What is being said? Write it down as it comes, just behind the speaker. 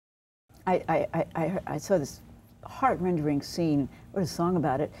I saw this heart-rending scene, wrote a song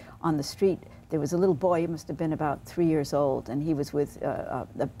about it, on the street. There was a little boy, he must have been about 3 years old, and he was with a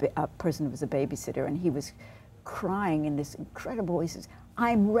person who was a babysitter, and he was crying in this incredible voice. He says,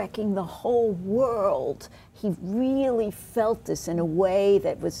 "I'm wrecking the whole world." He really felt this in a way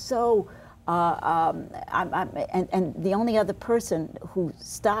that was so, and the only other person who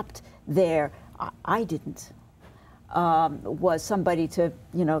stopped there, I didn't, was somebody to,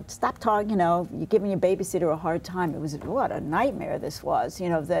 you know, stop talking, you know, you're giving your babysitter a hard time. It was, what a nightmare this was, you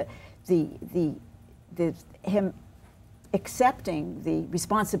know, him accepting the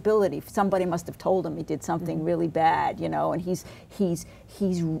responsibility. Somebody must have told him he did something really bad, you know, and he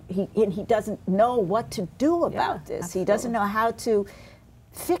doesn't know what to do about this. Absolutely. He doesn't know how to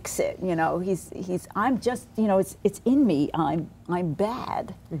fix it, you know. I'm just, you know, it's in me. I'm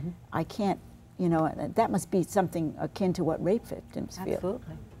bad. I can't, you know. That must be something akin to what rape victims feel.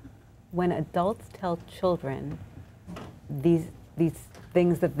 Absolutely. When adults tell children these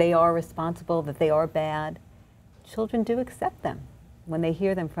things that they are responsible, that they are bad, children do accept them when they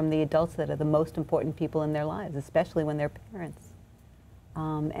hear them from the adults that are the most important people in their lives, especially when they're parents.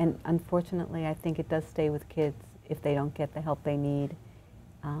 And unfortunately, I think it does stay with kids if they don't get the help they need,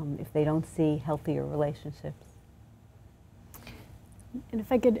 if they don't see healthier relationships. And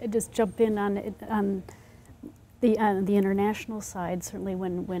if I could just jump in on the international side, certainly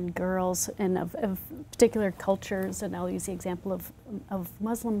when girls and of particular cultures, and I'll use the example of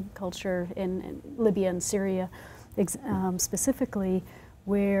Muslim culture in Libya and Syria specifically,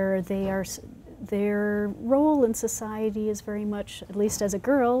 where their role in society is very much, at least as a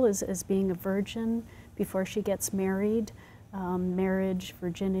girl, as being a virgin before she gets married. Marriage,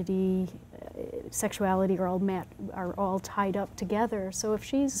 virginity, sexuality are all tied up together. So if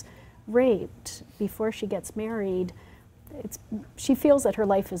she's raped before she gets married, she feels that her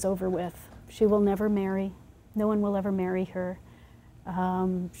life is over with. She will never marry. No one will ever marry her.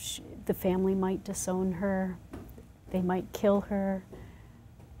 The family might disown her. They might kill her.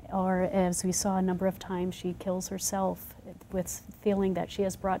 Or, as we saw a number of times, she kills herself with feeling that she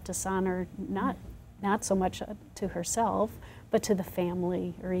has brought dishonor, not so much to herself, but to the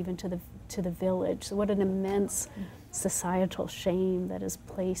family or even to the village. So what an immense societal shame that is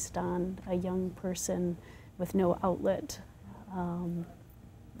placed on a young person with no outlet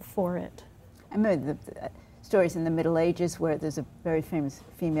for it. I remember the stories in the Middle Ages where there's a very famous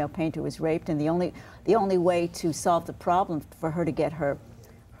female painter who was raped, and the only way to solve the problem for her to get her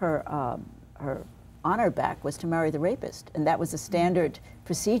honor back was to marry the rapist, and that was a standard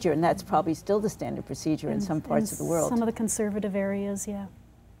procedure, and that's probably still the standard procedure in some parts of the world. Some of the conservative areas, yeah.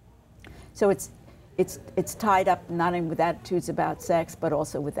 So it's tied up not only with attitudes about sex, but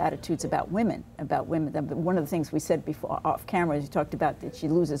also with attitudes about women. One of the things we said before off camera is you talked about that she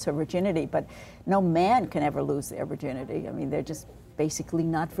loses her virginity, but no man can ever lose their virginity. I mean, they're just basically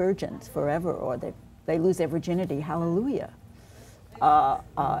not virgins forever, or they lose their virginity. Hallelujah.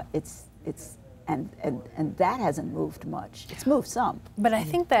 And that hasn't moved much. It's moved some. But I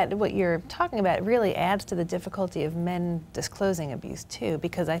think that what you're talking about really adds to the difficulty of men disclosing abuse too,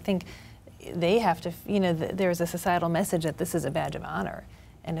 because I think they have to, you know, there's a societal message that this is a badge of honor.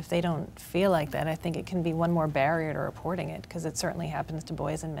 And if they don't feel like that, I think it can be one more barrier to reporting it, because it certainly happens to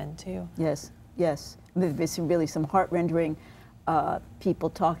boys and men too. Yes, yes. There's really some heart-rending people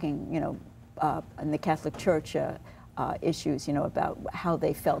talking, you know, in the Catholic Church, issues, you know, about how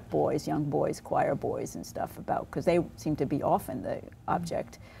they felt boys, young boys, choir boys and stuff, about, because they seem to be often the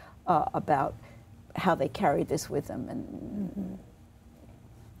object, about how they carried this with them and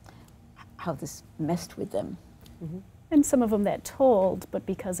how this messed with them. And some of them that told, but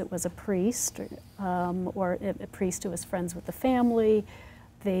because it was a priest or a priest who was friends with the family,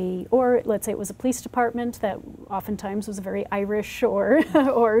 or let's say it was a police department that oftentimes was a very Irish or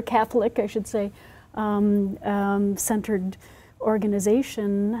or Catholic, I should say, centered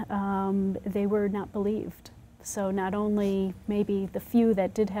organization, they were not believed. So not only maybe the few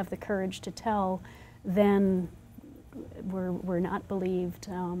that did have the courage to tell, then were not believed.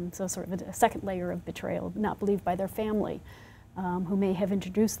 So sort of a second layer of betrayal, not believed by their family, who may have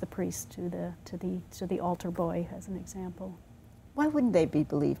introduced the priest to the altar boy, as an example. Why wouldn't they be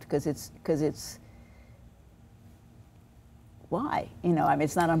believed? Because it's why? You know, I mean,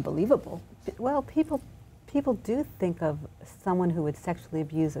 it's not unbelievable. Well, people do think of someone who would sexually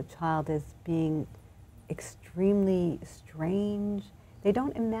abuse a child as being extremely strange. They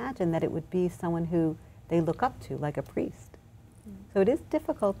don't imagine that it would be someone who they look up to, like a priest. So it is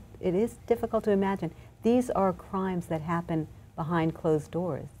difficult to imagine. These are crimes that happen behind closed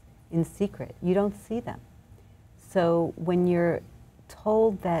doors, in secret. You don't see them. So when you're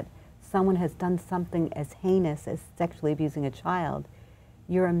told that someone has done something as heinous as sexually abusing a child,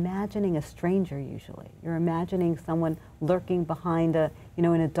 you're imagining a stranger usually. You're imagining someone lurking behind in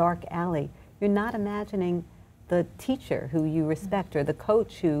a dark alley. You're not imagining the teacher who you respect or the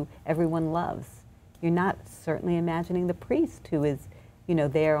coach who everyone loves. You're not certainly imagining the priest who is,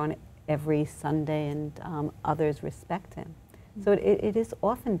 there on every Sunday and others respect him. So it is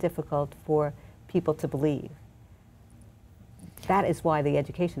often difficult for people to believe. That is why the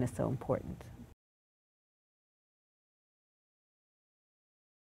education is so important.